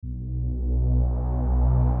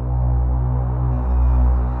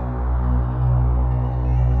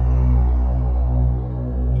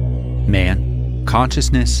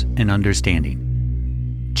Consciousness and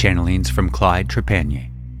Understanding. Channelings from Clyde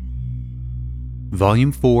Trepanier.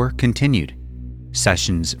 Volume 4 continued.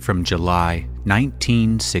 Sessions from July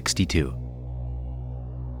 1962.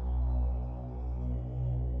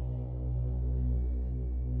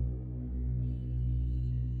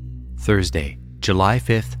 Thursday, July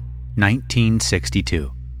 5th,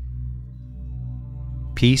 1962.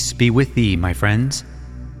 Peace be with thee, my friends.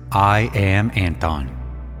 I am Anton.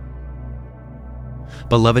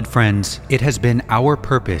 Beloved friends, it has been our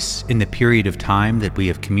purpose in the period of time that we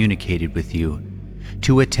have communicated with you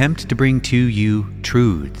to attempt to bring to you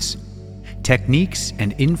truths, techniques,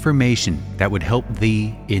 and information that would help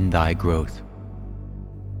thee in thy growth.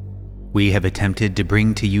 We have attempted to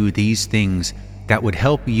bring to you these things that would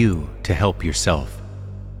help you to help yourself.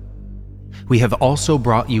 We have also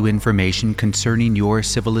brought you information concerning your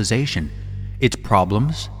civilization, its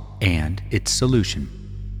problems, and its solution.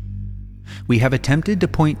 We have attempted to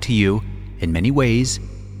point to you, in many ways,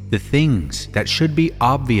 the things that should be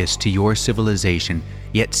obvious to your civilization,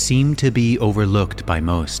 yet seem to be overlooked by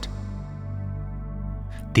most.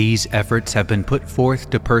 These efforts have been put forth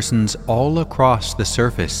to persons all across the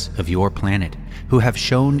surface of your planet who have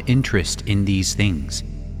shown interest in these things.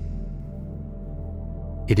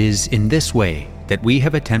 It is in this way that we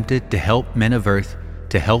have attempted to help men of Earth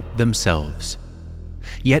to help themselves.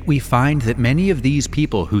 Yet we find that many of these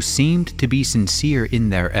people who seemed to be sincere in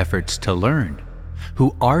their efforts to learn,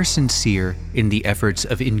 who are sincere in the efforts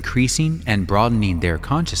of increasing and broadening their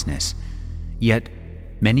consciousness, yet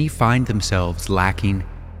many find themselves lacking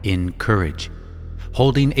in courage,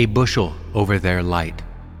 holding a bushel over their light,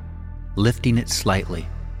 lifting it slightly,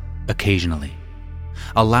 occasionally,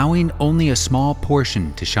 allowing only a small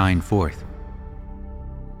portion to shine forth.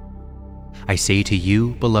 I say to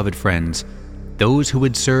you, beloved friends, those who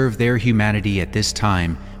would serve their humanity at this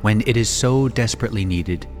time when it is so desperately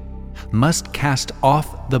needed, must cast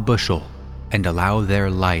off the bushel and allow their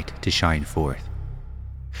light to shine forth,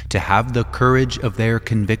 to have the courage of their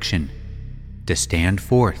conviction, to stand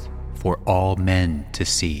forth for all men to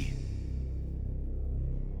see.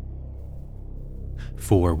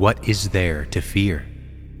 For what is there to fear?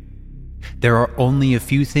 There are only a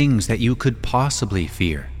few things that you could possibly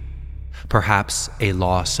fear. Perhaps a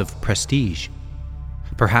loss of prestige,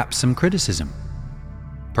 perhaps some criticism,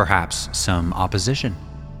 perhaps some opposition,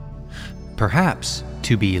 perhaps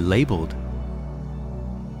to be labeled.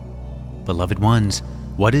 Beloved ones,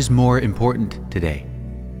 what is more important today?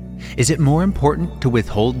 Is it more important to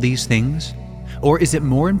withhold these things? Or is it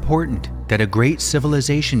more important that a great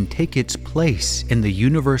civilization take its place in the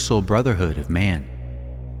universal brotherhood of man?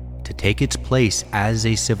 To take its place as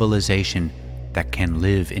a civilization that can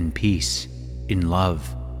live in peace, in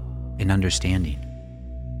love, in understanding?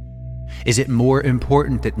 Is it more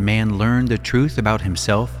important that man learn the truth about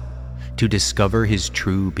himself to discover his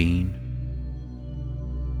true being?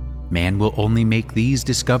 Man will only make these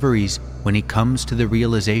discoveries when he comes to the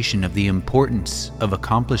realization of the importance of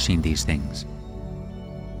accomplishing these things.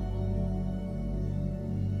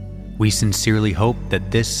 We sincerely hope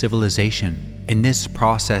that this civilization, in this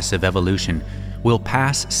process of evolution, will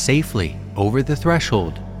pass safely over the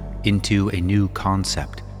threshold into a new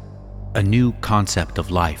concept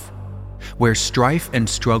of life, where strife and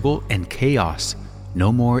struggle and chaos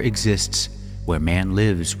no more exists, where man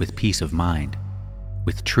lives with peace of mind,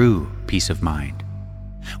 with true peace of mind,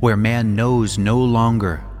 where man knows no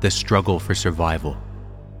longer the struggle for survival,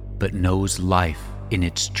 but knows life in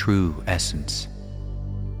its true essence.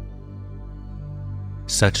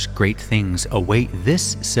 Such great things await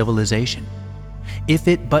this civilization, if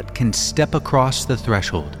it but can step across the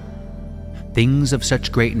threshold. Things of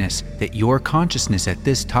such greatness that your consciousness at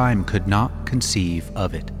this time could not conceive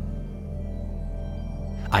of it.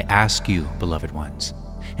 I ask you, beloved ones,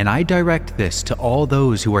 and I direct this to all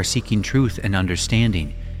those who are seeking truth and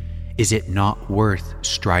understanding, is it not worth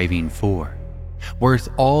striving for? Worth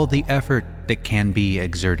all the effort that can be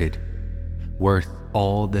exerted? Worth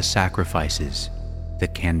all the sacrifices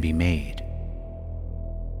that can be made?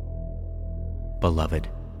 Beloved,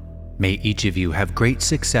 may each of you have great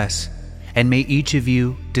success, and may each of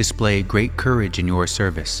you display great courage in your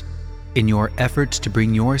service, in your efforts to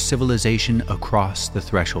bring your civilization across the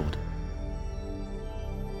threshold.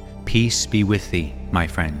 Peace be with thee, my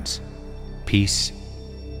friends. Peace,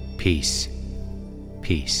 peace,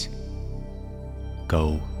 peace.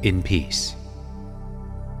 Go in peace.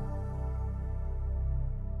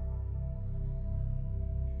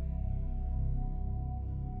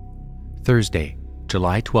 Thursday,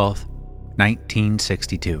 July 12th,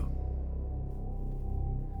 1962.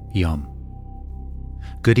 Yom.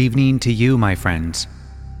 Good evening to you, my friends.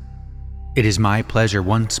 It is my pleasure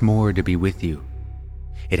once more to be with you.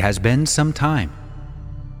 It has been some time.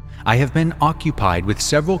 I have been occupied with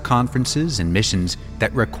several conferences and missions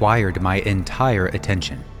that required my entire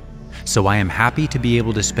attention, so I am happy to be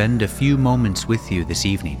able to spend a few moments with you this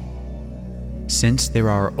evening. Since there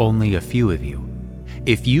are only a few of you,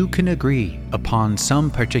 if you can agree upon some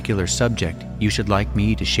particular subject you should like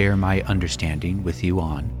me to share my understanding with you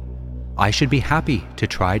on, I should be happy to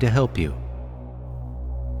try to help you.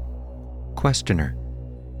 Questioner: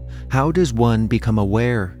 how does one become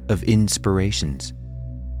aware of inspirations?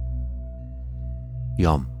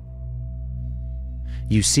 Yum.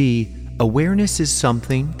 You see, awareness is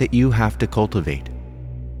something that you have to cultivate.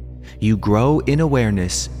 You grow in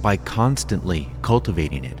awareness by constantly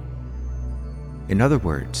cultivating it. In other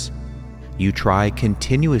words, you try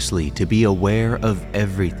continuously to be aware of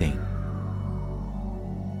everything.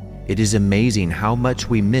 It is amazing how much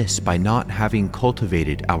we miss by not having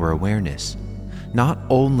cultivated our awareness, not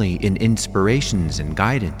only in inspirations and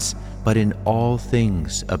guidance, but in all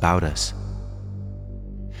things about us.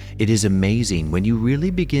 It is amazing when you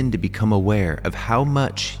really begin to become aware of how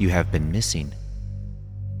much you have been missing.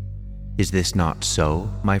 Is this not so,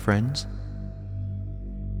 my friends?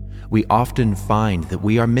 We often find that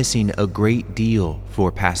we are missing a great deal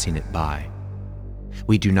for passing it by.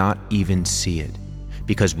 We do not even see it,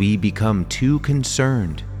 because we become too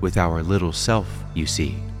concerned with our little self, you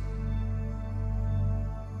see.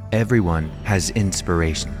 Everyone has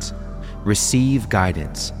inspirations, receive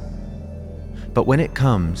guidance. But when it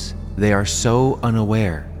comes, they are so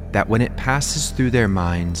unaware that when it passes through their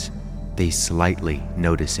minds, they slightly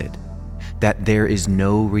notice it, that there is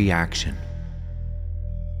no reaction.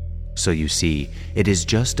 So you see, it is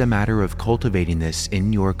just a matter of cultivating this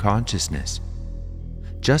in your consciousness,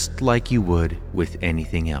 just like you would with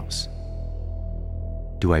anything else.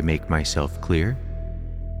 Do I make myself clear?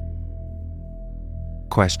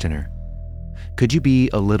 Questioner: could you be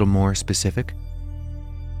a little more specific?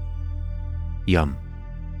 Yum.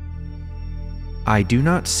 I do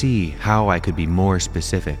not see how I could be more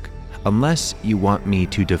specific unless you want me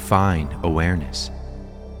to define awareness.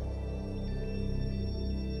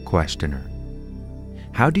 Questioner: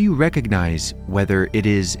 how do you recognize whether it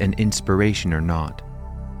is an inspiration or not?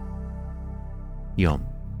 Yum.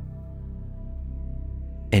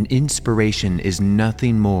 An inspiration is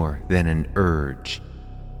nothing more than an urge.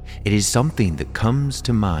 It is something that comes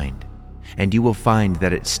to mind, and you will find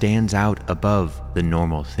that it stands out above the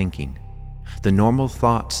normal thinking, the normal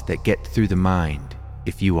thoughts that get through the mind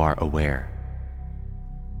if you are aware.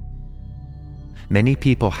 Many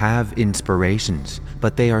people have inspirations,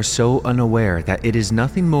 but they are so unaware that it is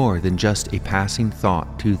nothing more than just a passing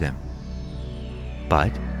thought to them.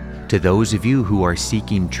 But to those of you who are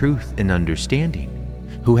seeking truth and understanding,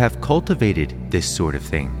 who have cultivated this sort of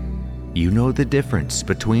thing, you know the difference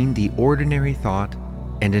between the ordinary thought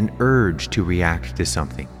and an urge to react to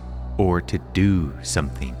something or to do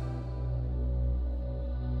something.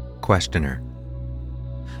 Questioner: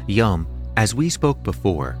 Yum, as we spoke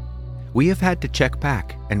before, we have had to check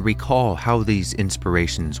back and recall how these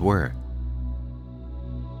inspirations were.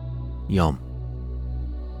 Yum.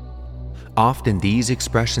 Often these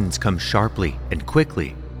expressions come sharply and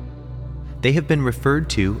quickly. They have been referred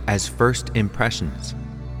to as first impressions.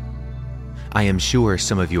 I am sure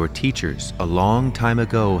some of your teachers a long time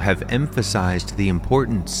ago have emphasized the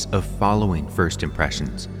importance of following first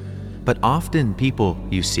impressions, but often people,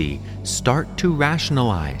 you see, start to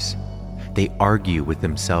rationalize. They argue with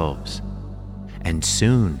themselves, and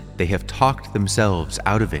soon they have talked themselves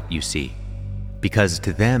out of it, you see, because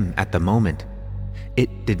to them at the moment,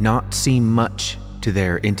 it did not seem much to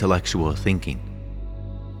their intellectual thinking.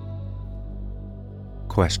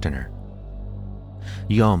 Questioner: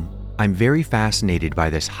 Yum, I'm very fascinated by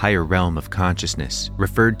this higher realm of consciousness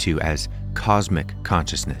referred to as cosmic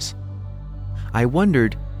consciousness. I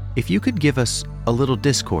wondered if you could give us a little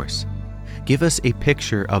discourse, give us a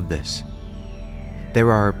picture of this.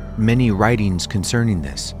 There are many writings concerning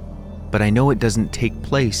this, but I know it doesn't take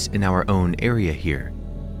place in our own area here.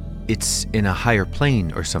 It's in a higher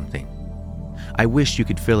plane or something. I wish you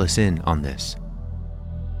could fill us in on this.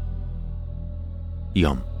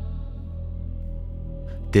 Yum.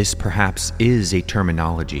 This perhaps is a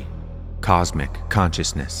terminology, cosmic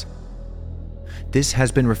consciousness. This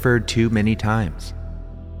has been referred to many times.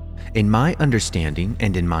 In my understanding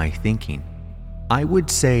and in my thinking, I would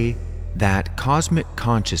say that cosmic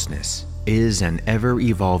consciousness is an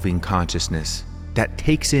ever-evolving consciousness that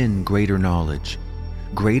takes in greater knowledge,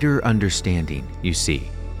 greater understanding, you see,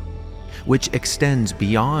 which extends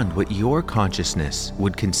beyond what your consciousness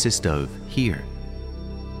would consist of here.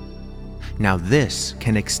 Now this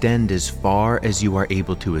can extend as far as you are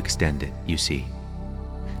able to extend it, you see.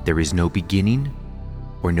 There is no beginning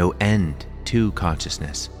or no end to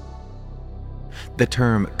consciousness. The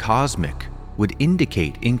term cosmic would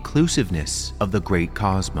indicate inclusiveness of the great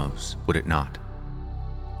cosmos, would it not?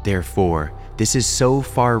 Therefore, this is so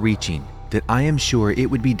far-reaching that I am sure it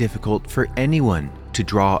would be difficult for anyone to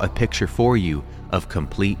draw a picture for you of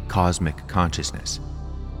complete cosmic consciousness.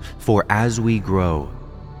 For as we grow,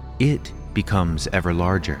 it becomes ever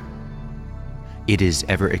larger. It is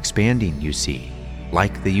ever expanding, you see,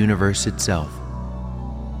 like the universe itself.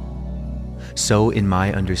 So in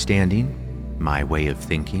my understanding, my way of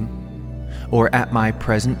thinking, or at my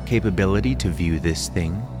present capability to view this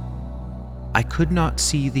thing, I could not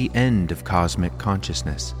see the end of cosmic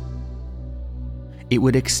consciousness. It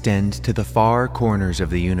would extend to the far corners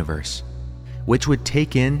of the universe, which would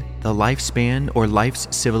take in the lifespan or life's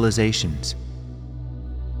civilizations.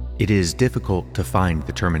 It is difficult to find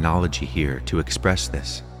the terminology here to express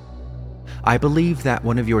this. I believe that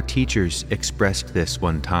one of your teachers expressed this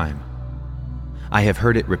one time. I have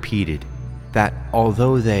heard it repeated that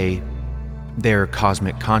although their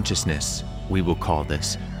cosmic consciousness, we will call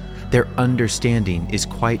this, their understanding is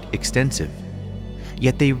quite extensive,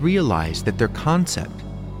 yet they realize that their concept,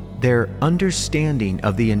 their understanding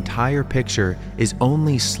of the entire picture is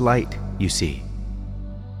only slight, you see.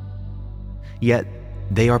 Yet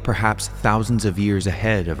they are perhaps thousands of years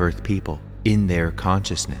ahead of Earth people in their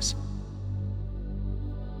consciousness.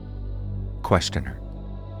 Questioner: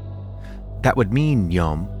 that would mean,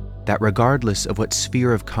 Yom, that regardless of what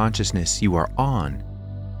sphere of consciousness you are on,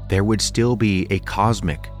 there would still be a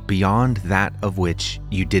cosmic beyond that of which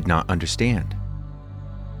you did not understand.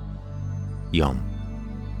 Yom: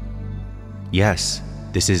 yes,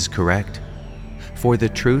 this is correct. For the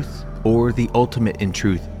truth, or the ultimate in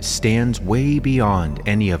truth, stands way beyond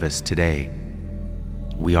any of us today.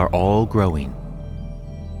 We are all growing.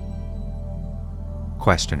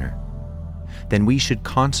 Questioner: then we should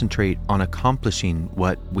concentrate on accomplishing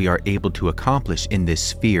what we are able to accomplish in this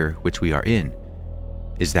sphere which we are in.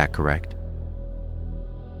 Is that correct?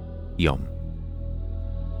 Yom: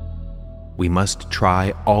 we must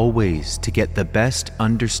try always to get the best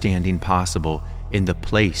understanding possible in the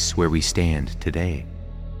place where we stand today.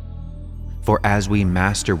 For as we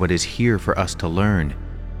master what is here for us to learn,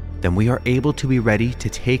 then we are able to be ready to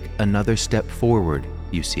take another step forward,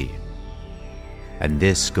 you see. And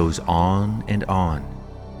this goes on and on.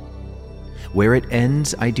 Where it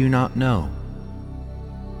ends, I do not know.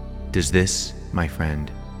 Does this, my friend,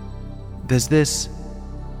 does this...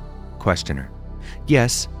 Questioner: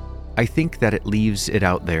 yes, I think that it leaves it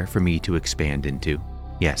out there for me to expand into.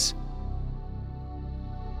 Yes.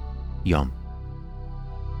 Yom: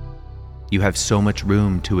 you have so much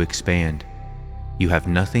room to expand. You have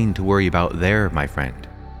nothing to worry about there, my friend,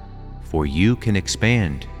 for you can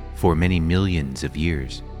expand for many millions of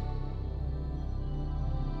years.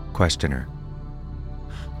 Questioner: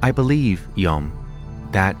 I believe, Yom,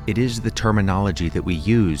 that it is the terminology that we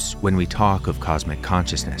use when we talk of cosmic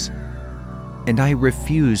consciousness. And I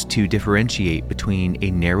refuse to differentiate between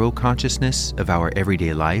a narrow consciousness of our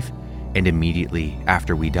everyday life and immediately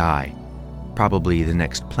after we die, probably the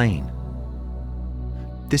next plane.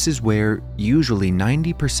 This is where usually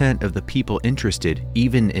 90% of the people interested,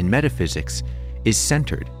 even in metaphysics, is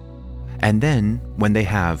centered. And then,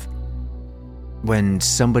 when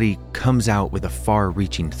somebody comes out with a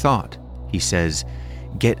far-reaching thought, he says,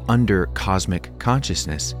 get under cosmic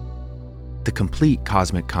consciousness, the complete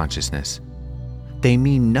cosmic consciousness. They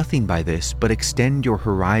mean nothing by this but extend your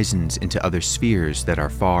horizons into other spheres that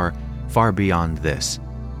are far, far beyond this,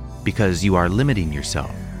 because you are limiting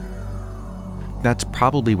yourself. That's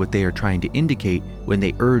probably what they are trying to indicate when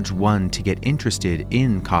they urge one to get interested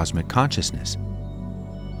in cosmic consciousness.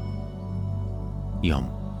 Yom: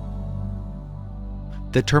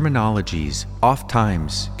 the terminologies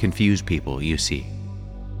oftentimes confuse people, you see.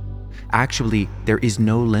 Actually, there is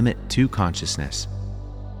no limit to consciousness.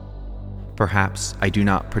 Perhaps I do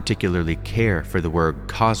not particularly care for the word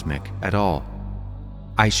cosmic at all.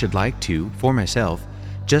 I should like to, for myself,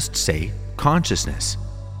 just say consciousness.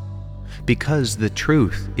 Because the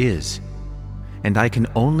truth is, and I can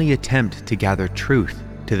only attempt to gather truth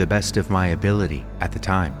to the best of my ability at the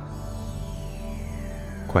time.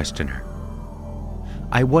 Questioner: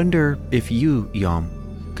 I wonder if you,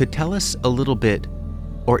 Yom, could tell us a little bit,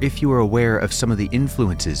 or if you are aware of some of the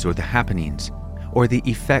influences or the happenings, or the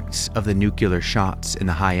effects of the nuclear shots in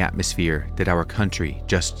the high atmosphere that our country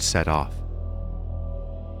just set off.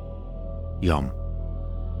 Yom: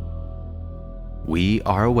 we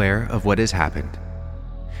are aware of what has happened.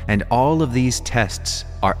 And all of these tests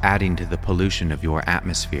are adding to the pollution of your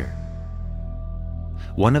atmosphere.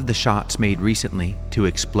 One of the shots made recently to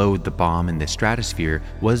explode the bomb in the stratosphere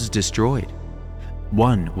was destroyed.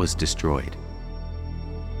 One was destroyed.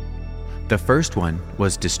 The first one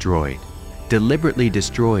was destroyed, deliberately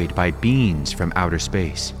destroyed by beings from outer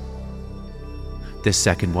space. The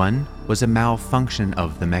second one was a malfunction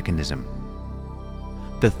of the mechanism.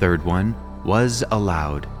 The third one was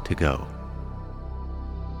allowed to go.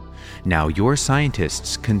 Now, your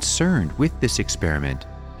scientists concerned with this experiment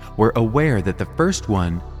were aware that the first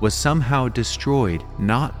one was somehow destroyed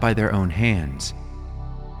not by their own hands.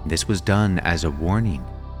 This was done as a warning.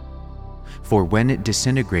 For when it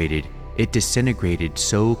disintegrated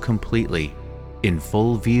so completely, in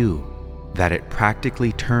full view, that it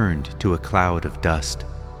practically turned to a cloud of dust.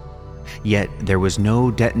 Yet there was no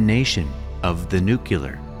detonation of the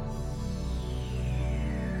nuclear.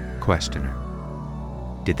 Questioner: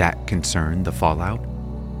 did that concern the fallout?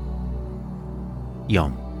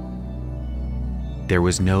 Yom: there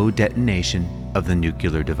was no detonation of the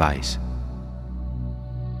nuclear device.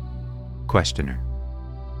 Questioner: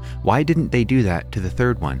 why didn't they do that to the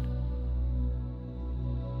third one?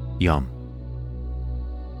 Yom: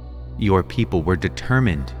 your people were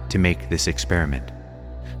determined to make this experiment.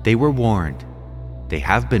 They were warned. They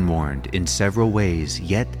have been warned in several ways,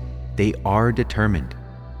 yet they are determined.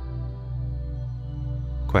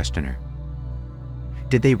 Questioner: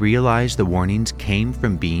 did they realize the warnings came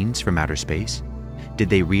from beings from outer space? Did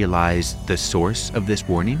they realize the source of this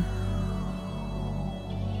warning?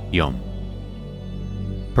 Yom: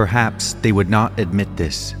 perhaps they would not admit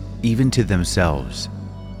this, even to themselves.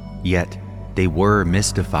 Yet they were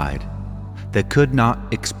mystified. They could not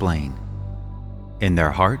explain. In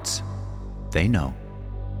their hearts, they know.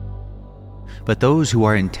 But those who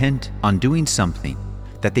are intent on doing something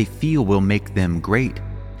that they feel will make them great,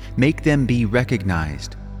 make them be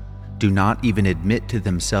recognized, do not even admit to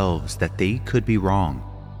themselves that they could be wrong.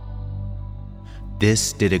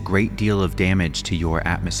 This did a great deal of damage to your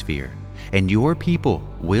atmosphere, and your people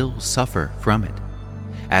will suffer from it,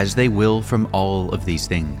 as they will from all of these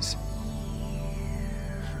things.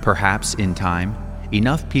 Perhaps in time,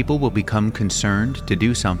 enough people will become concerned to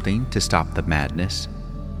do something to stop the madness,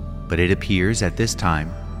 but it appears at this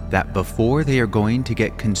time that before they are going to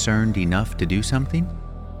get concerned enough to do something,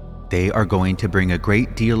 they are going to bring a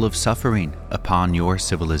great deal of suffering upon your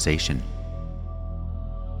civilization.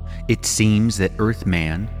 It seems that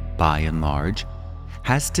Earthman, by and large,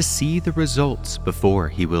 has to see the results before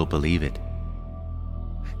he will believe it.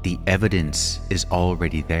 The evidence is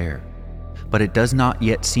already there, but it does not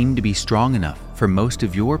yet seem to be strong enough for most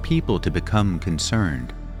of your people to become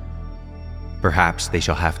concerned. Perhaps they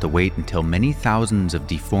shall have to wait until many thousands of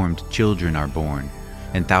deformed children are born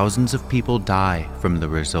and thousands of people die from the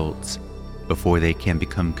results before they can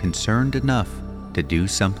become concerned enough to do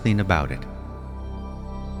something about it.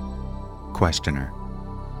 Questioner: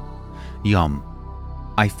 Yom,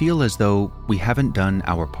 I feel as though we haven't done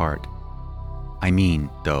our part. I mean,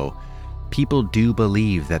 though, people do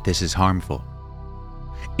believe that this is harmful.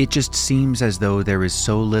 It just seems as though there is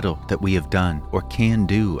so little that we have done or can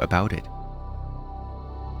do about it.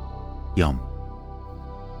 Yom: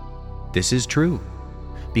 this is true,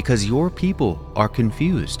 because your people are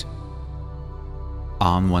confused.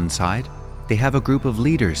 On one side, they have a group of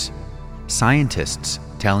leaders, scientists,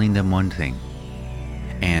 telling them one thing,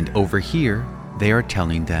 and over here, they are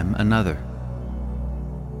telling them another.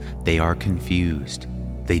 They are confused.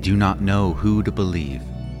 They do not know who to believe.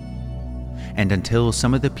 And until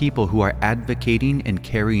some of the people who are advocating and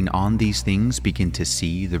carrying on these things begin to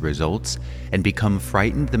see the results and become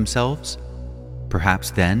frightened themselves,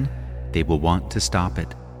 perhaps then they will want to stop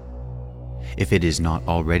it, if it is not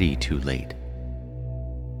already too late.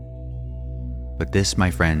 But this,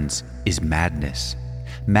 my friends, is madness.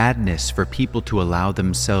 Madness for people to allow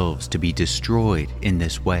themselves to be destroyed in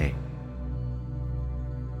this way.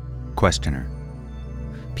 Questioner: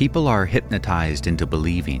 people are hypnotized into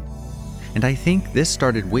believing, and I think this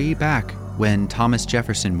started way back when Thomas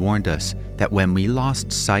Jefferson warned us that when we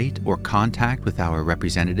lost sight or contact with our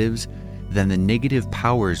representatives, then the negative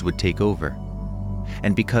powers would take over.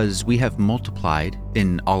 And because we have multiplied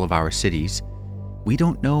in all of our cities, we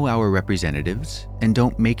don't know our representatives and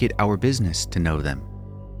don't make it our business to know them.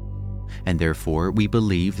 And therefore we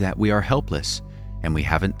believe that we are helpless and we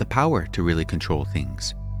haven't the power to really control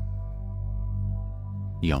things.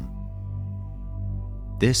 Yom: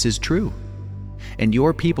 this is true, and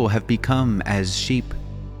your people have become as sheep.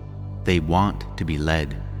 They want to be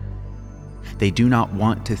led. They do not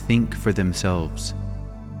want to think for themselves.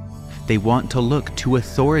 They want to look to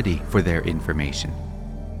authority for their information.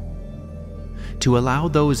 to allow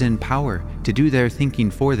those in power to do their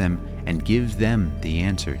thinking for them and give them the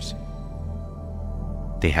answers.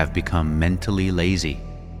 They have become mentally lazy,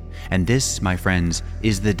 and this, my friends,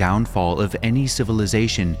 is the downfall of any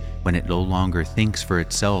civilization when it no longer thinks for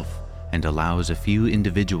itself and allows a few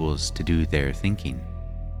individuals to do their thinking.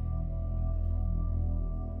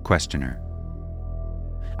 Questioner: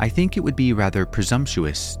 I think it would be rather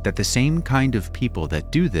presumptuous that the same kind of people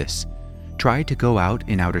that do this try to go out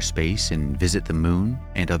in outer space and visit the moon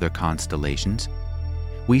and other constellations.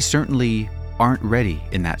 We certainly aren't ready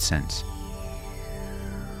in that sense.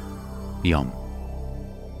 Yom: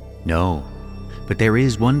 No, but there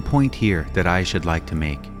is one point here that I should like to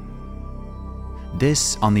make.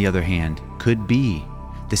 This, on the other hand, could be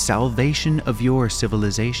the salvation of your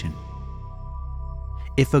civilization.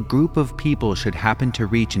 If a group of people should happen to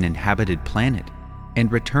reach an inhabited planet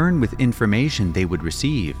and return with information they would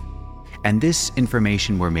receive, and this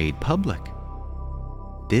information were made public,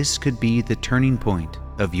 this could be the turning point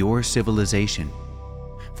of your civilization,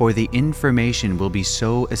 for the information will be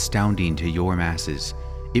so astounding to your masses,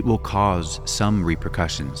 it will cause some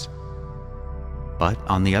repercussions. But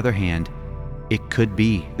on the other hand, it could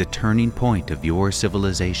be the turning point of your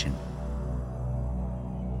civilization.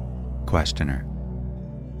 Questioner: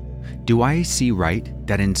 Do I see right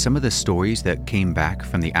that in some of the stories that came back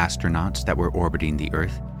from the astronauts that were orbiting the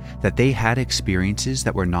Earth, that they had experiences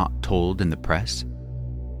that were not told in the press?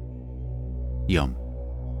 Yom: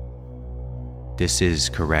 This is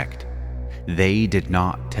correct. They did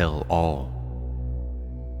not tell all.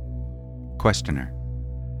 Questioner: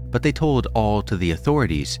 But they told all to the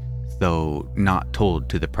authorities, though not told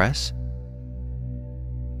to the press?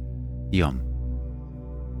 Yom: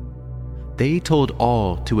 They told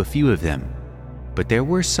all to a few of them, but there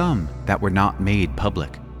were some that were not made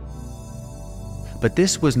public. But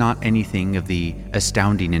this was not anything of the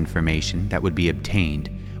astounding information that would be obtained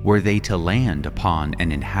were they to land upon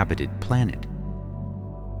an inhabited planet.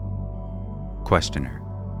 Questioner: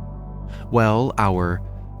 Well,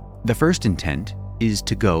 the first intent is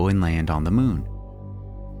to go and land on the moon.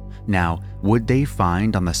 Now, would they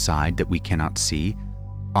find on the side that we cannot see,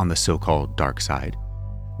 on the so-called dark side,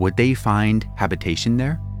 would they find habitation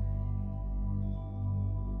there?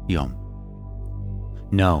 Yom: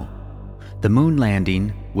 No, the moon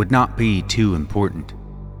landing would not be too important.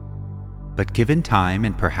 But given time,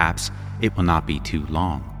 and perhaps it will not be too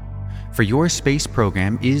long, for your space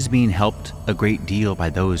program is being helped a great deal by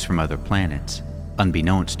those from other planets,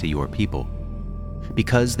 unbeknownst to your people,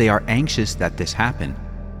 because they are anxious that this happen,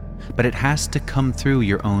 but it has to come through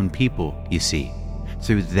your own people, you see,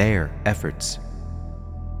 through their efforts.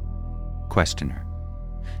 Questioner: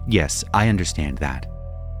 Yes, I understand that.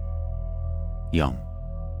 Yom: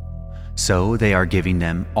 So they are giving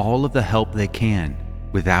them all of the help they can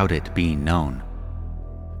without it being known,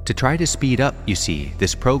 to try to speed up, you see,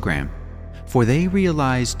 this program, for they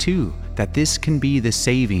realize too that this can be the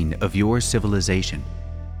saving of your civilization.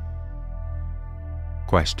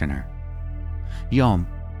 Questioner: Yom,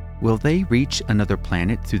 will they reach another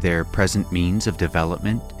planet through their present means of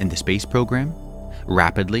development in the space program,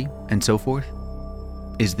 rapidly and so forth?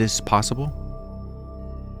 Is this possible?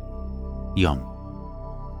 Yom: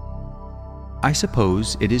 I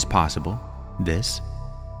suppose it is possible, this.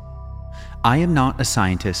 I am not a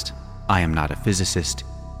scientist, I am not a physicist,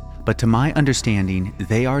 but to my understanding,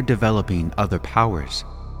 they are developing other powers.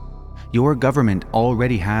 Your government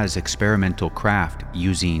already has experimental craft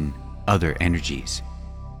using other energies.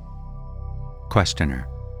 Questioner: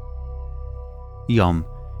 Yom,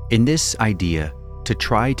 in this idea to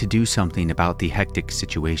try to do something about the hectic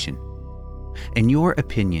situation, in your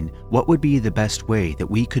opinion, what would be the best way that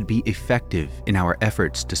we could be effective in our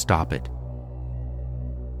efforts to stop it?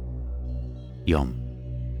 Yom: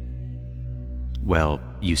 Well,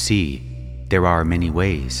 you see, there are many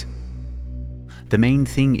ways. The main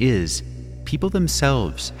thing is, people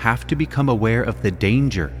themselves have to become aware of the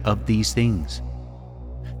danger of these things.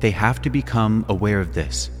 They have to become aware of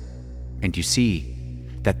this. And you see,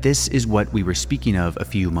 that this is what we were speaking of a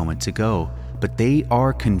few moments ago, but they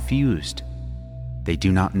are confused. They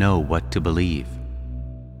do not know what to believe.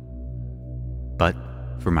 But,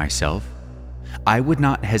 for myself, I would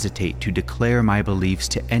not hesitate to declare my beliefs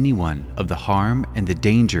to anyone of the harm and the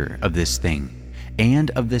danger of this thing,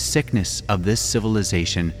 and of the sickness of this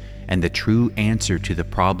civilization, and the true answer to the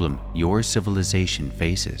problem your civilization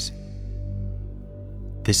faces.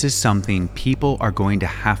 This is something people are going to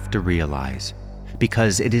have to realize,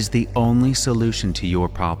 because it is the only solution to your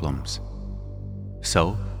problems.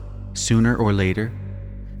 So, sooner or later,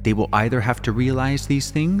 they will either have to realize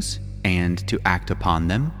these things and to act upon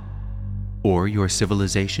them, or your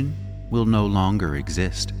civilization will no longer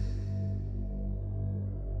exist.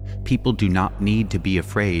 People do not need to be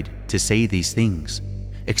afraid to say these things,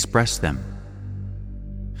 express them.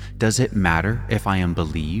 Does it matter if I am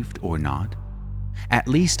believed or not? At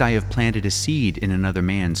least I have planted a seed in another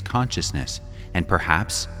man's consciousness, and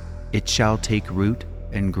perhaps it shall take root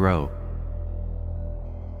and grow.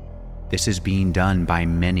 This is being done by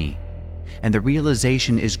many, and the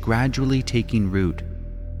realization is gradually taking root.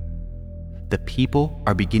 The people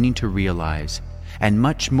are beginning to realize, and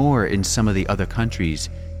much more in some of the other countries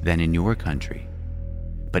than in your country.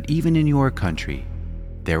 But even in your country,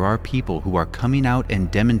 there are people who are coming out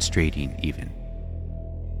and demonstrating even.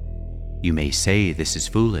 You may say this is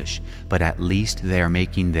foolish, but at least they are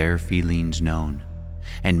making their feelings known,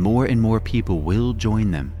 and more people will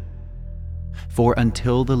join them. For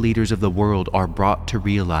until the leaders of the world are brought to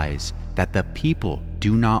realize that the people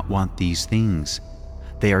do not want these things,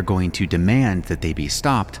 they are going to demand that they be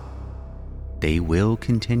stopped. They will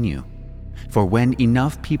continue. For when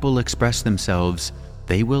enough people express themselves,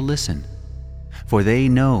 they will listen. For they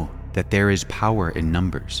know that there is power in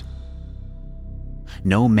numbers.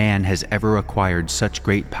 No man has ever acquired such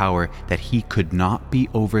great power that he could not be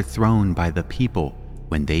overthrown by the people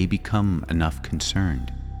when they become enough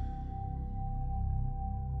concerned.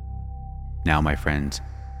 Now, my friends,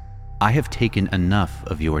 I have taken enough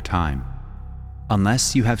of your time.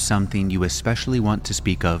 Unless you have something you especially want to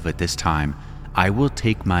speak of at this time, I will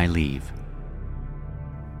take my leave.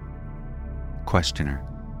 Questioner: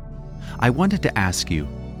 I wanted to ask you,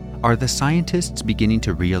 are the scientists beginning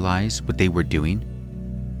to realize what they were doing?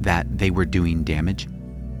 That they were doing damage?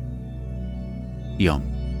 Yom: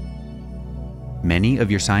 many of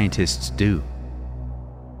your scientists do.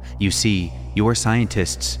 You see, your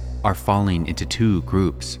scientists are falling into two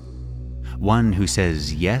groups. One who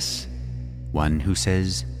says yes, one who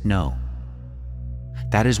says no.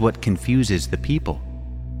 That is what confuses the people.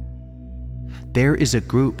 There is a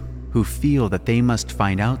group who feel that they must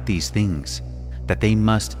find out these things, that they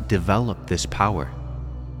must develop this power.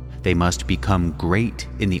 They must become great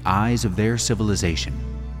in the eyes of their civilization.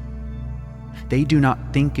 They do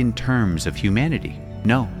not think in terms of humanity.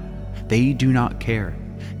 No, they do not care.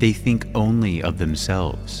 They think only of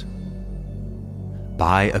themselves.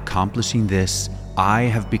 By accomplishing this, I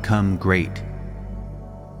have become great.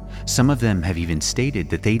 Some of them have even stated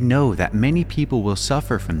that they know that many people will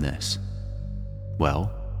suffer from this.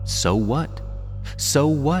 Well, so what? So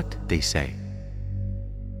what, they say.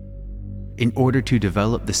 In order to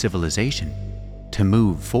develop the civilization, to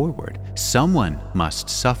move forward, someone must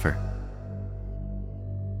suffer.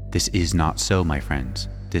 This is not so, my friends.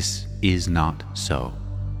 This is not so.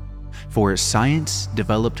 For science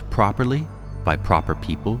developed properly by proper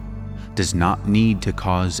people does not need to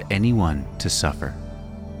cause anyone to suffer.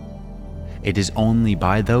 It is only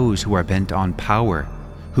by those who are bent on power,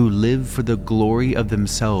 who live for the glory of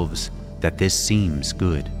themselves, that this seems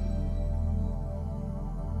good.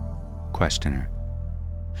 Questioner: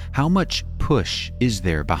 how much push is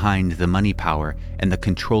there behind the money power and the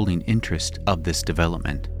controlling interest of this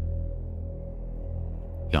development?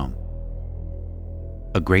 Yom: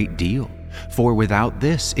 a great deal, for without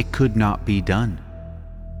this it could not be done.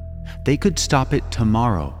 They could stop it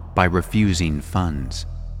tomorrow by refusing funds.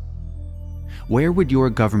 Where would your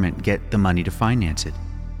government get the money to finance it?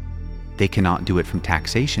 They cannot do it from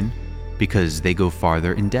taxation because they go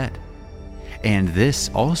farther in debt. And this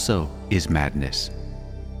also is madness.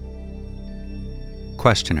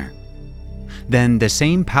 Questioner: then the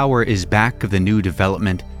same power is back of the new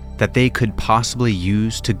development that they could possibly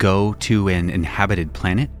use to go to an inhabited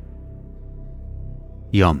planet?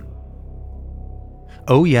 Yom: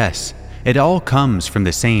 oh yes, it all comes from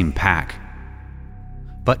the same pack.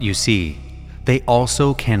 But you see, they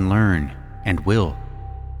also can learn and will.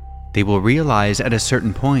 They will realize at a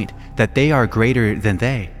certain point that they are greater than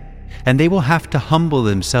they, and they will have to humble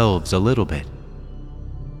themselves a little bit.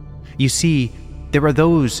 You see, there are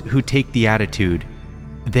those who take the attitude,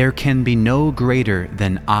 there can be no greater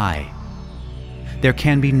than I. There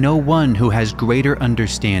can be no one who has greater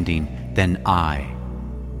understanding than I.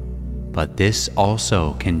 But this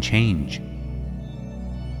also can change.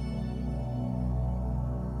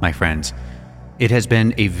 My friends, it has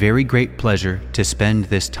been a very great pleasure to spend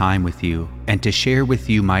this time with you and to share with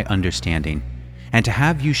you my understanding, and to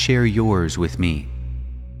have you share yours with me.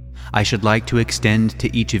 I should like to extend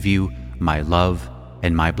to each of you my love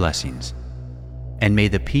and my blessings. And may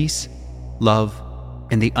the peace, love,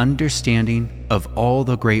 and the understanding of all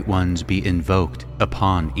the great ones be invoked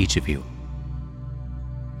upon each of you.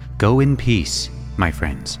 Go in peace, my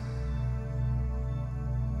friends.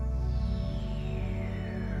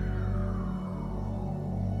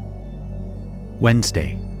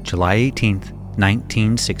 Wednesday, July 18th,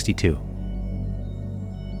 1962.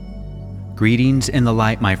 Greetings in the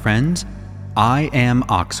light, my friends. I am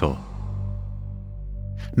Oxel.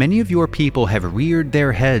 Many of your people have reared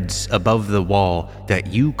their heads above the wall that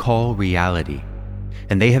you call reality,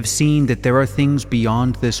 and they have seen that there are things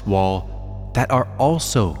beyond this wall that are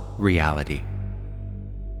also reality.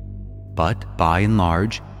 But by and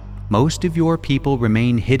large, most of your people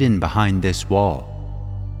remain hidden behind this wall,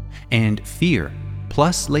 and fear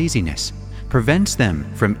plus laziness prevents them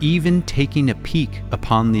from even taking a peek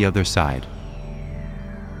upon the other side.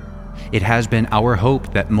 It has been our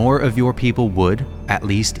hope that more of your people would, at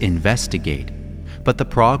least, investigate, but the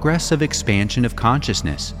progress of expansion of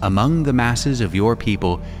consciousness among the masses of your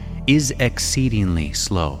people is exceedingly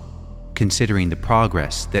slow, considering the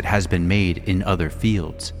progress that has been made in other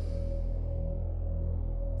fields.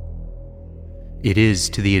 It is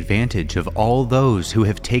to the advantage of all those who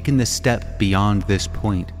have taken the step beyond this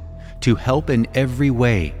point to help in every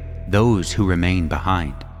way those who remain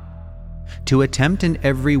behind, to attempt in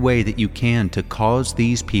every way that you can to cause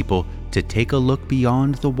these people to take a look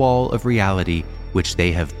beyond the wall of reality which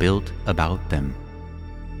they have built about them.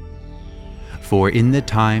 For in the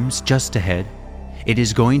times just ahead, it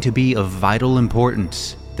is going to be of vital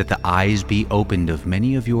importance that the eyes be opened of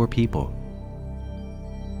many of your people.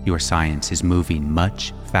 Your science is moving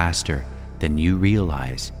much faster than you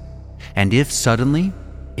realize, and if suddenly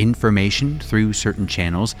information through certain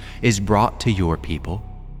channels is brought to your people,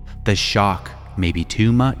 the shock may be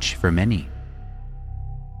too much for many.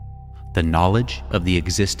 The knowledge of the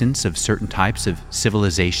existence of certain types of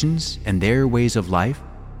civilizations and their ways of life,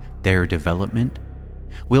 their development,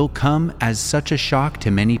 will come as such a shock to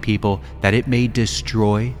many people that it may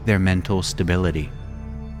destroy their mental stability.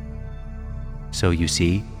 So you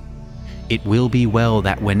see, it will be well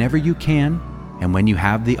that whenever you can, and when you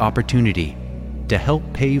have the opportunity, to help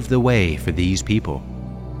pave the way for these people.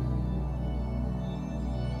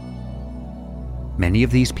 Many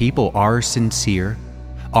of these people are sincere,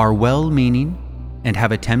 are well-meaning, and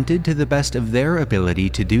have attempted to the best of their ability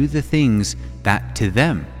to do the things that to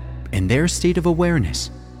them, in their state of awareness,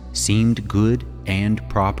 seemed good and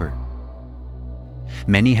proper.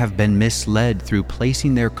 Many have been misled through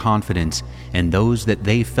placing their confidence in those that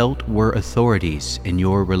they felt were authorities in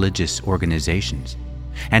your religious organizations,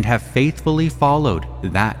 and have faithfully followed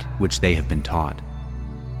that which they have been taught.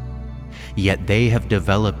 Yet they have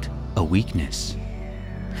developed a weakness.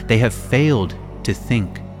 They have failed to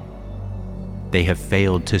think. They have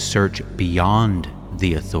failed to search beyond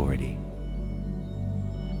the authority.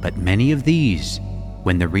 But many of these,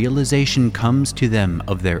 when the realization comes to them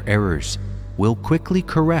of their errors, will quickly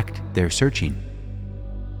correct their searching.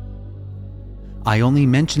 I only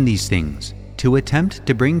mention these things to attempt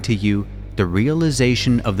to bring to you the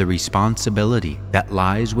realization of the responsibility that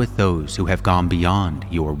lies with those who have gone beyond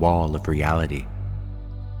your wall of reality.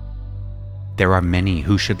 There are many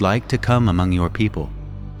who should like to come among your people,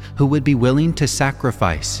 who would be willing to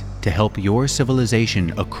sacrifice to help your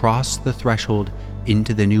civilization across the threshold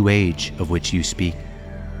into the new age of which you speak.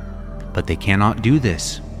 But they cannot do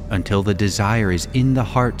this until the desire is in the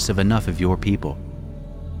hearts of enough of your people.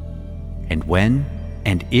 And when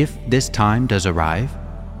and if this time does arrive,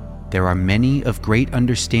 there are many of great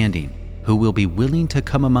understanding who will be willing to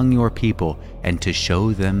come among your people and to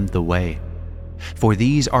show them the way. For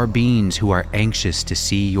these are beings who are anxious to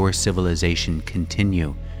see your civilization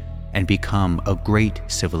continue and become a great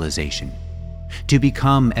civilization, to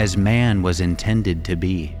become as man was intended to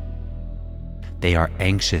be. They are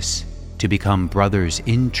anxious to become brothers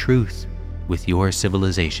in truth with your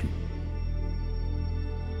civilization.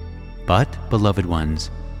 But, beloved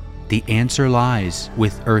ones, the answer lies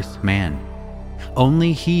with Earth Man.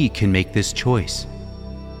 Only he can make this choice.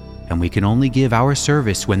 And we can only give our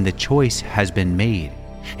service when the choice has been made,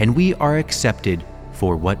 and we are accepted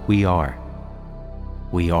for what we are.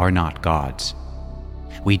 We are not gods.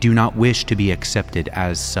 We do not wish to be accepted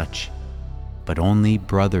as such, but only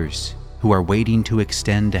brothers who are waiting to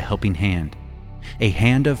extend a helping hand, a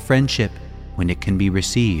hand of friendship when it can be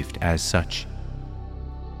received as such.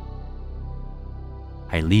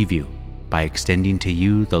 I leave you by extending to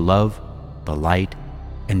you the love, the light,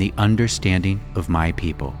 and the understanding of my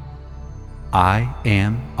people. I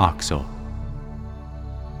am Oxel.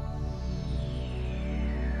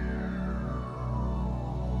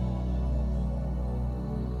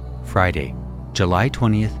 Friday, July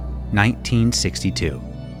 20th, 1962.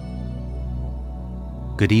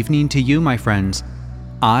 Good evening to you, my friends.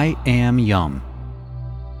 I am Yum.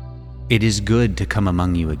 It is good to come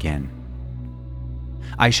among you again.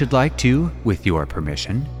 I should like to, with your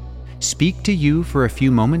permission, speak to you for a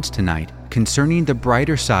few moments tonight concerning the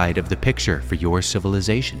brighter side of the picture for your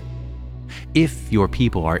civilization, if your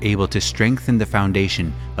people are able to strengthen the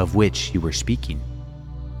foundation of which you were speaking.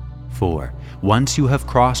 For once you have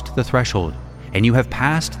crossed the threshold and you have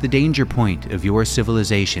passed the danger point of your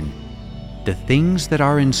civilization, the things that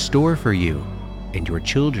are in store for you and your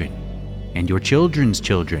children and your children's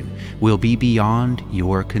children will be beyond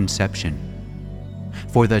your conception.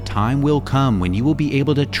 For the time will come when you will be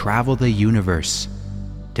able to travel the universe,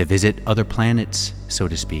 to visit other planets, so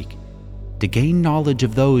to speak, to gain knowledge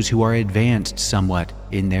of those who are advanced somewhat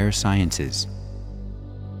in their sciences.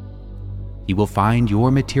 You will find your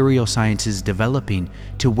material sciences developing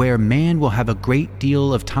to where man will have a great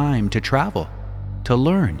deal of time to travel, to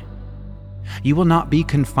learn. You will not be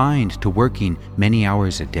confined to working many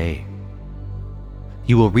hours a day.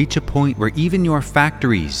 You will reach a point where even your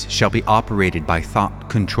factories shall be operated by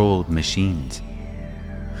thought-controlled machines.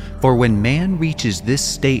 For when man reaches this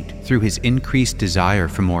state through his increased desire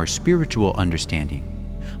for more spiritual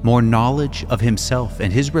understanding, more knowledge of himself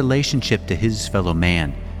and his relationship to his fellow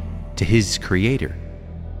man, to his Creator,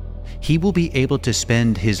 he will be able to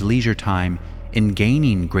spend his leisure time in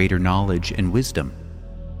gaining greater knowledge and wisdom.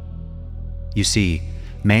 You see,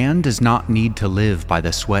 man does not need to live by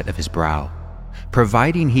the sweat of his brow,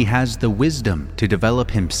 providing he has the wisdom to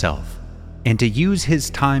develop himself and to use his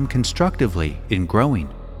time constructively in growing,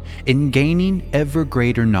 in gaining ever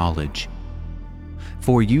greater knowledge.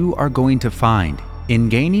 For you are going to find, in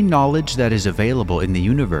gaining knowledge that is available in the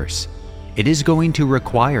universe, it is going to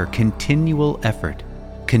require continual effort,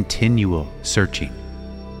 continual searching.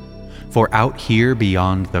 For out here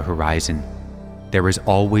beyond the horizon, there is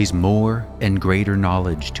always more and greater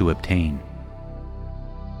knowledge to obtain.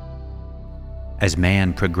 As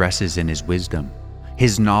man progresses in his wisdom,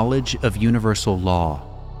 his knowledge of universal law,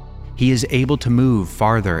 he is able to move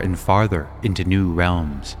farther and farther into new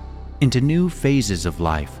realms, into new phases of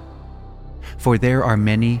life. For there are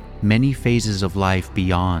many, many phases of life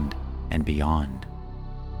beyond and beyond.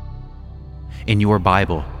 In your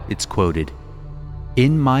Bible, it's quoted,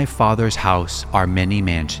 "In my Father's house are many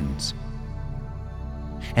mansions."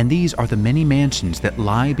 And these are the many mansions that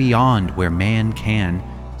lie beyond where man can,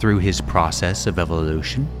 through his process of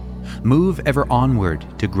evolution, move ever onward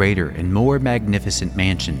to greater and more magnificent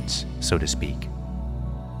mansions, so to speak.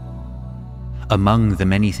 Among the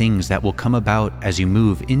many things that will come about as you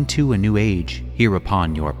move into a new age here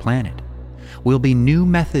upon your planet will be new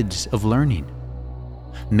methods of learning.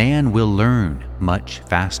 Man will learn much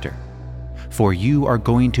faster, for you are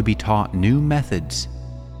going to be taught new methods.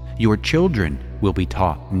 Your children will be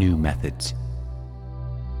taught new methods.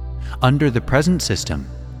 Under the present system,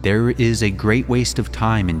 there is a great waste of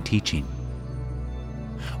time in teaching.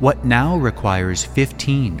 What now requires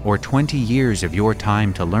 15 or 20 years of your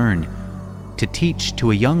time to learn, to teach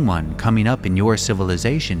to a young one coming up in your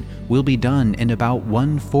civilization will be done in about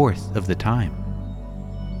 1/4 of the time.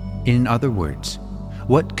 In other words,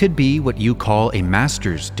 what could be what you call a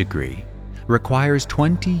master's degree requires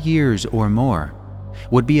 20 years or more,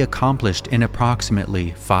 would be accomplished in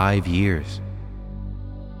approximately 5 years.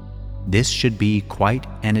 This should be quite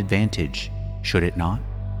an advantage, should it not?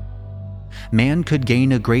 Man could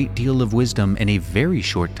gain a great deal of wisdom in a very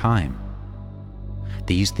short time.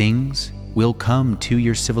 These things will come to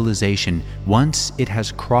your civilization once it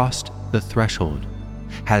has crossed the threshold,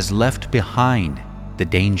 has left behind the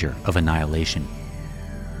danger of annihilation.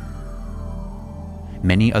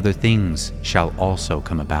 Many other things shall also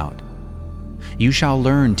come about. You shall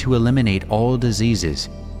learn to eliminate all diseases,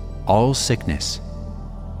 all sickness.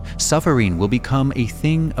 Suffering will become a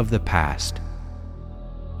thing of the past.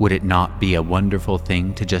 Would it not be a wonderful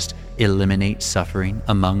thing to just eliminate suffering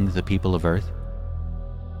among the people of Earth?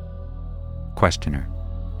 Questioner: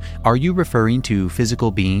 are you referring to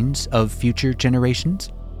physical beings of future generations?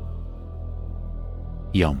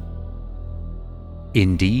 Yom: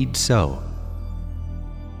 indeed so.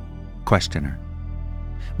 Questioner: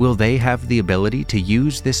 will they have the ability to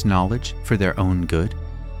use this knowledge for their own good?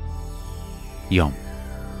 Yom: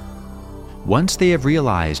 once they have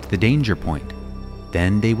realized the danger point,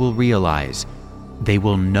 then they will realize, they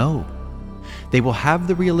will know. They will have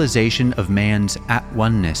the realization of man's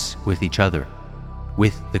at-oneness with each other,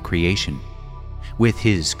 with the creation, with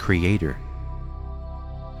his Creator.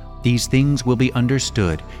 These things will be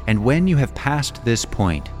understood, and when you have passed this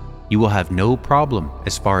point, you will have no problem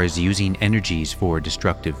as far as using energies for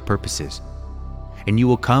destructive purposes. And you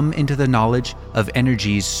will come into the knowledge of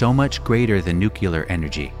energies so much greater than nuclear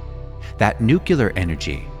energy. That nuclear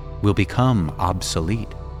energy will become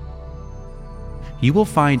obsolete. You will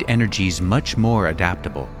find energies much more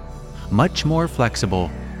adaptable, much more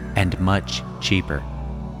flexible, and much cheaper.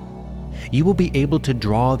 You will be able to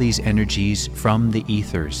draw these energies from the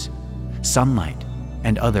ethers, sunlight,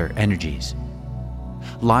 and other energies.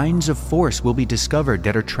 Lines of force will be discovered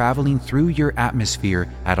that are traveling through your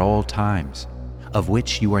atmosphere at all times, of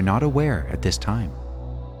which you are not aware at this time.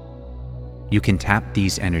 You can tap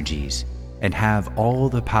these energies and have all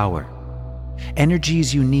the power,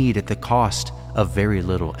 energies you need at the cost of very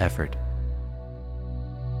little effort.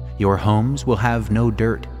 Your homes will have no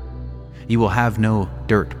dirt. You will have no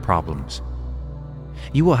dirt problems.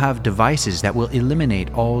 You will have devices that will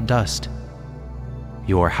eliminate all dust.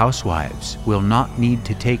 Your housewives will not need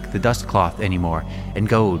to take the dust cloth anymore and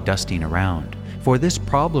go dusting around, for this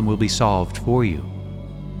problem will be solved for you.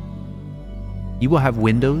 You will have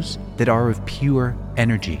windows that are of pure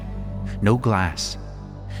energy, no glass,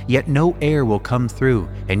 yet no air will come through,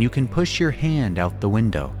 and you can push your hand out the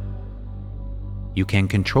window. You can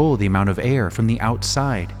control the amount of air from the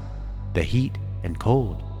outside, the heat and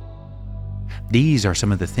cold. These are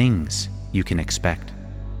some of the things you can expect.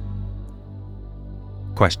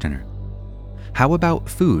 Questioner: how about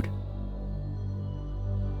food?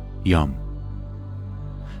 Yum.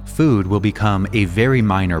 Food will become a very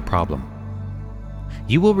minor problem.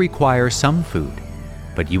 You will require some food,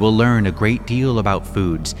 but you will learn a great deal about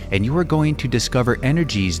foods, and you are going to discover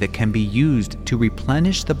energies that can be used to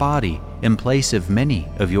replenish the body in place of many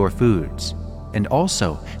of your foods. And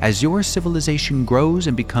also, as your civilization grows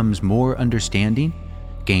and becomes more understanding,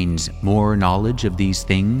 gains more knowledge of these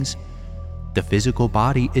things, the physical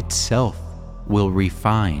body itself will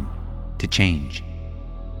refine to change.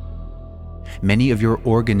 Many of your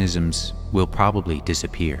organisms will probably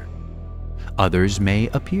disappear. Others may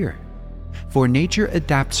appear, for nature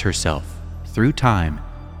adapts herself through time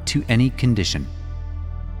to any condition.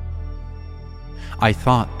 I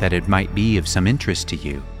thought that it might be of some interest to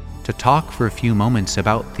you to talk for a few moments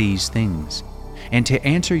about these things, and to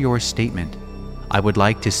answer your statement, I would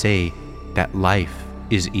like to say that life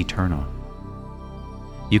is eternal.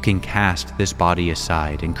 You can cast this body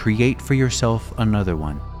aside and create for yourself another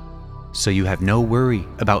one, so you have no worry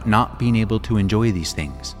about not being able to enjoy these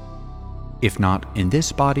things, if not in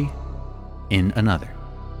this body, in another.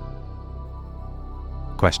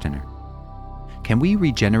 Questioner: can we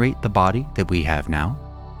regenerate the body that we have now?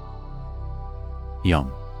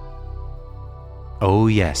 Yum. Oh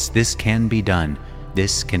yes, this can be done.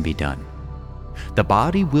 This can be done. The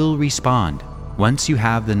body will respond once you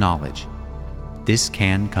have the knowledge. This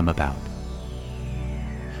can come about.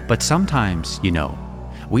 But sometimes,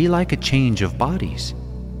 we like a change of bodies.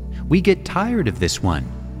 We get tired of this one,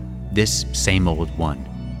 this same old one.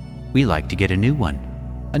 We like to get a new one,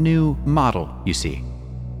 a new model, you see.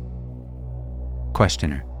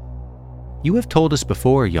 Questioner: you have told us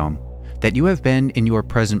before, Yom, that you have been in your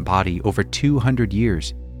present body over 200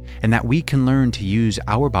 years, and that we can learn to use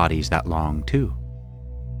our bodies that long too.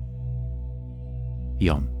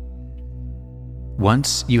 Yom: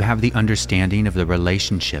 once you have the understanding of the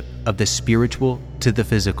relationship of the spiritual to the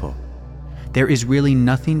physical, there is really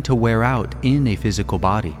nothing to wear out in a physical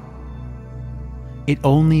body. It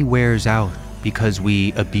only wears out because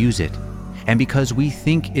we abuse it, and because we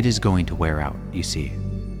think it is going to wear out, you see.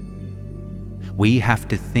 We have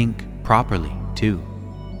to think properly, too.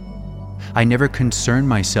 I never concern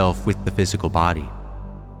myself with the physical body.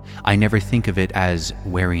 I never think of it as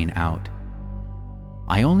wearing out.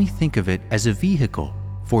 I only think of it as a vehicle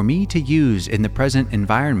for me to use in the present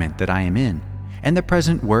environment that I am in and the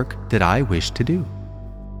present work that I wish to do.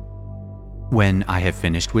 When I have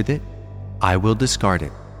finished with it, I will discard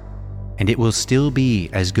it, and it will still be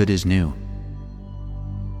as good as new.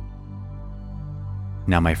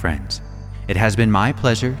 Now, my friends, it has been my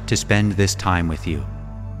pleasure to spend this time with you.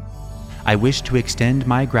 I wish to extend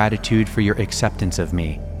my gratitude for your acceptance of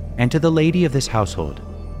me and to the lady of this household.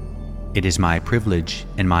 It is my privilege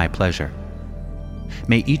and my pleasure.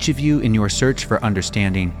 May each of you in your search for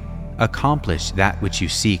understanding accomplish that which you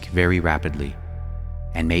seek very rapidly,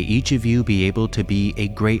 and may each of you be able to be a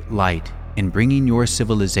great light in bringing your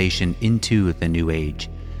civilization into the new age,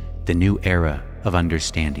 the new era of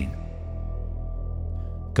understanding.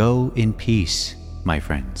 Go in peace, my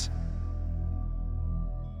friends.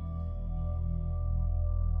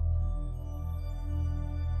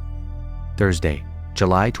 Thursday,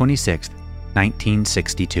 July 26th,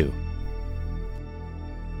 1962.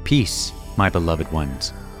 Peace, my beloved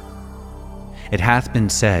ones. It hath been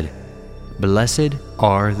said, "Blessed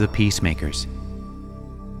are the peacemakers."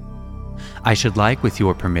 I should like, with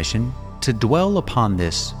your permission, to dwell upon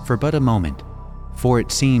this for but a moment, for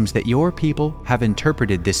it seems that your people have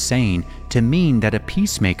interpreted this saying to mean that a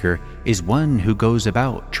peacemaker is one who goes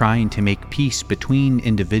about trying to make peace between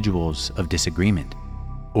individuals of disagreement.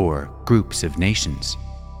 or groups of nations.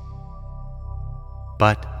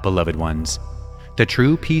 But, beloved ones, the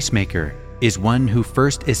true peacemaker is one who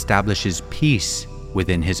first establishes peace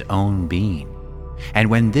within his own being. And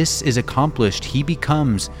when this is accomplished, he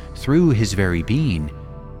becomes, through his very being,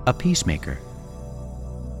 a peacemaker.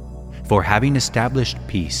 For having established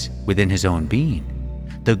peace within his own being,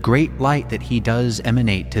 the great light that he does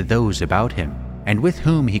emanate to those about him and with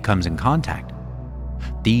whom he comes in contact,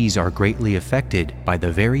 these are greatly affected by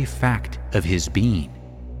the very fact of his being.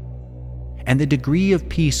 And the degree of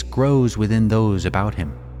peace grows within those about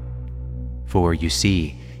him. For you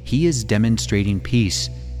see, he is demonstrating peace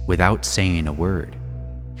without saying a word,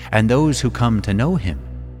 and those who come to know him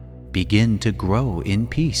begin to grow in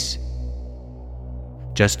peace.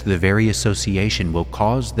 Just the very association will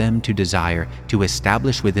cause them to desire to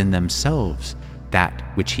establish within themselves that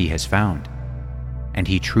which he has found, and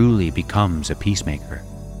he truly becomes a peacemaker.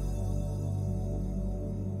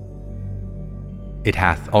 It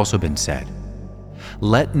hath also been said,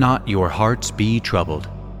 "Let not your hearts be troubled,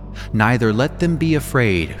 neither let them be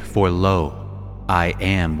afraid, for lo, I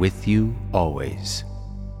am with you always."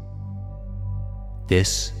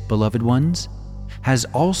 This, beloved ones, has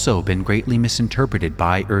also been greatly misinterpreted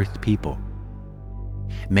by earth people.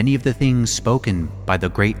 Many of the things spoken by the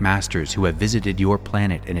great masters who have visited your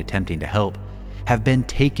planet in attempting to help have been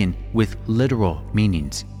taken with literal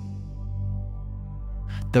meanings.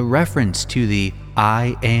 The reference to the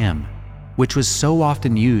I am, which was so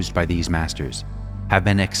often used by these masters, have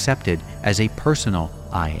been accepted as a personal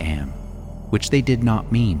I am, which they did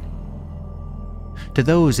not mean. To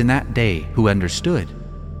those in that day who understood,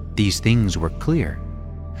 these things were clear,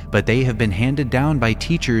 but they have been handed down by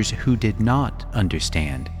teachers who did not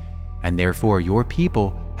understand, and therefore your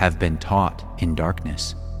people have been taught in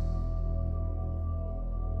darkness.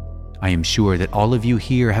 I am sure that all of you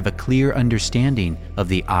here have a clear understanding of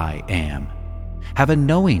the I am, have a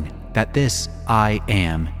knowing that this I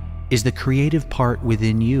am is the creative part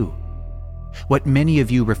within you, what many of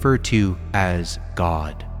you refer to as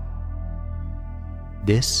God.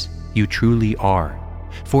 This you truly are,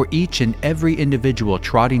 for each and every individual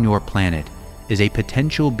trotting your planet is a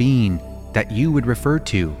potential being that you would refer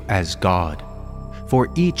to as God, for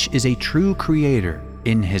each is a true creator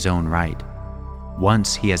in his own right,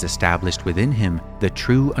 once he has established within him the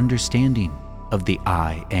true understanding of the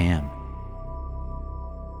I am.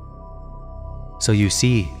 So you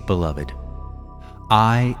see, beloved,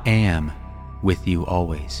 I am with you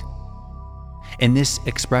always. In this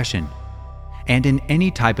expression, and in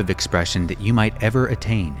any type of expression that you might ever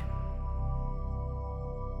attain,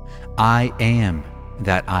 I am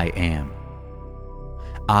that I am.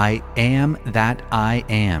 I am that I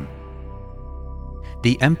am.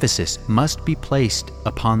 The emphasis must be placed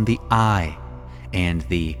upon the I and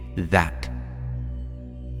the that.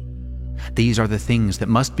 These are the things that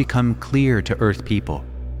must become clear to earth people,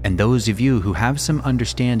 and those of you who have some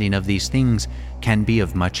understanding of these things can be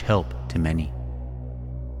of much help to many.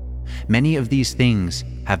 Many of these things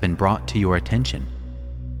have been brought to your attention.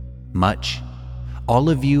 Much, all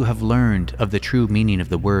of you have learned of the true meaning of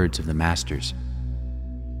the words of the Masters.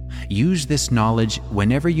 Use this knowledge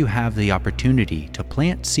whenever you have the opportunity to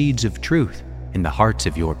plant seeds of truth in the hearts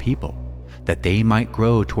of your people, that they might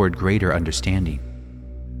grow toward greater understanding.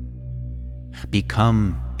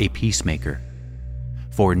 Become a peacemaker,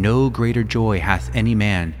 for no greater joy hath any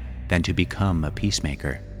man than to become a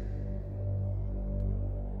peacemaker.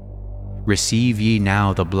 Receive ye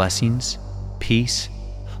now the blessings, peace,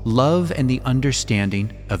 love, and the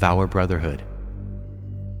understanding of our brotherhood.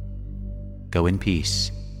 Go in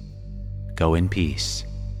peace. Go in peace.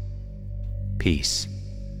 Peace.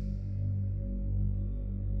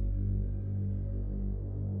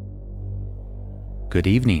 Good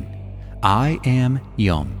evening. I am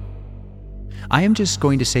Yom. I am just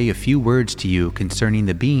going to say a few words to you concerning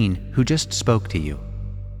the being who just spoke to you.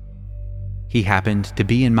 He happened to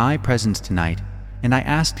be in my presence tonight, and I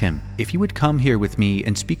asked him if he would come here with me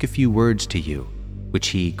and speak a few words to you, which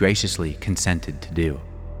he graciously consented to do.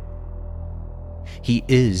 He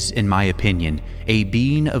is, in my opinion, a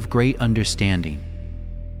being of great understanding.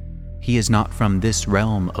 He is not from this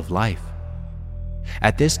realm of life.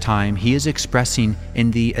 At this time, he is expressing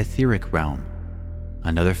in the etheric realm,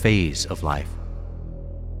 another phase of life.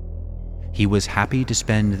 He was happy to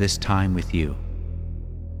spend this time with you.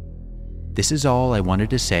 This is all I wanted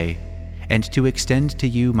to say, and to extend to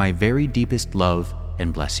you my very deepest love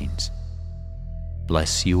and blessings.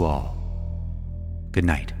 Bless you all. Good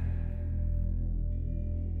night.